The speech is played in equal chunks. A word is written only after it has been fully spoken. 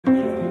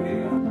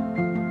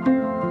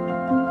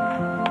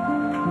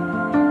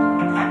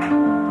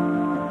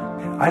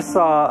I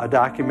saw a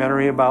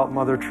documentary about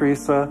Mother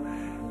Teresa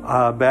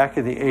back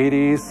in the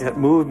 80s. It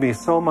moved me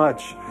so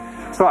much.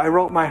 So I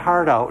wrote my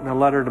heart out in a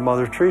letter to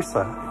Mother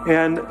Teresa.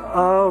 And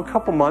a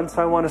couple months,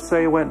 I want to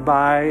say, went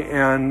by,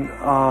 and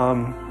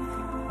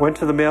went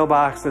to the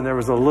mailbox, and there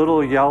was a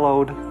little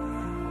yellowed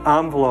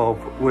envelope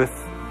with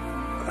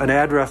an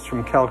address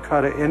from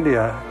Calcutta,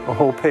 India, a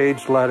whole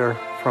page letter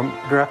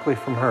directly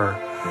from her.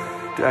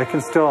 I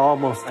can still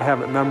almost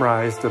have it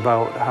memorized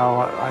about how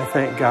I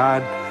thank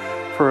God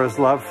for His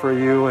love for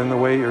you and the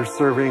way you're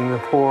serving the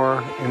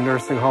poor in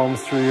nursing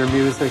homes through your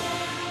music,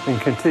 and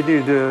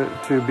continue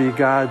to be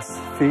God's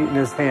feet and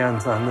His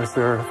hands on this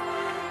earth,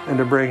 and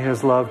to bring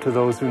His love to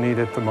those who need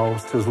it the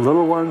most, His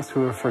little ones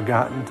who have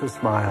forgotten to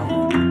smile.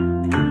 All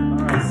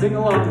right, sing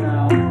along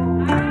now.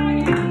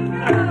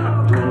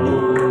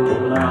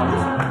 Roll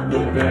out the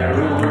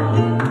barrel.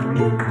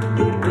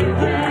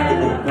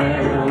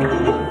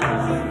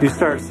 You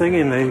start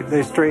singing,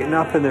 they straighten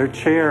up in their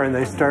chair and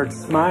they start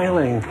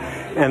smiling,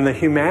 and the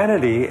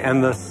humanity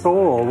and the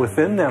soul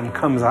within them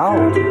comes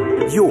out.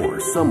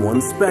 You're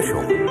someone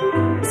special.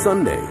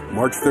 Sunday,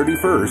 March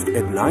 31st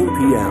at 9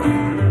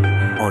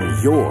 p.m.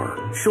 on your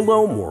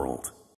Shalom World.